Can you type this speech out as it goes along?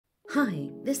Hi,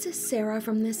 this is Sarah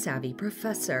from The Savvy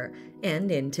Professor, and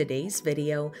in today's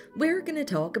video, we're going to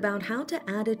talk about how to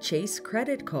add a Chase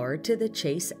credit card to the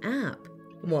Chase app.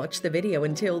 Watch the video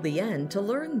until the end to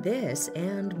learn this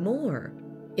and more.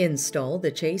 Install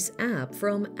the Chase app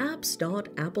from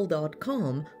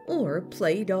apps.apple.com or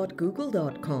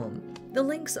play.google.com. The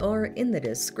links are in the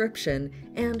description,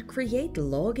 and create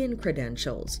login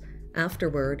credentials.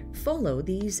 Afterward, follow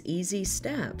these easy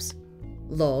steps.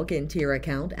 Log into your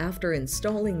account after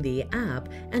installing the app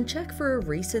and check for a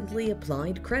recently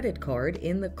applied credit card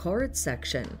in the Cards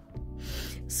section.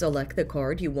 Select the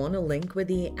card you want to link with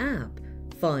the app.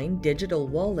 Find digital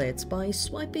wallets by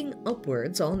swiping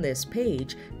upwards on this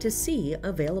page to see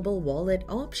available wallet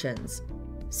options.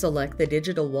 Select the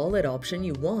digital wallet option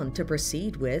you want to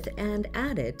proceed with and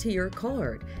add it to your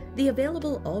card. The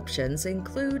available options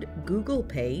include Google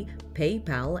Pay,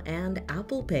 PayPal, and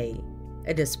Apple Pay.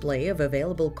 A display of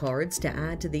available cards to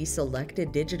add to the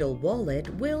selected digital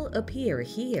wallet will appear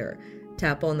here.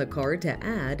 Tap on the card to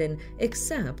add and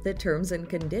accept the terms and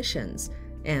conditions.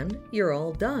 And you're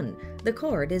all done. The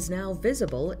card is now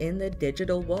visible in the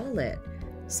digital wallet.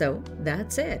 So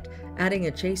that's it. Adding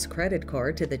a Chase credit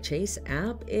card to the Chase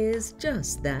app is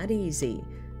just that easy.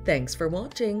 Thanks for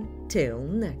watching. Till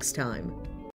next time.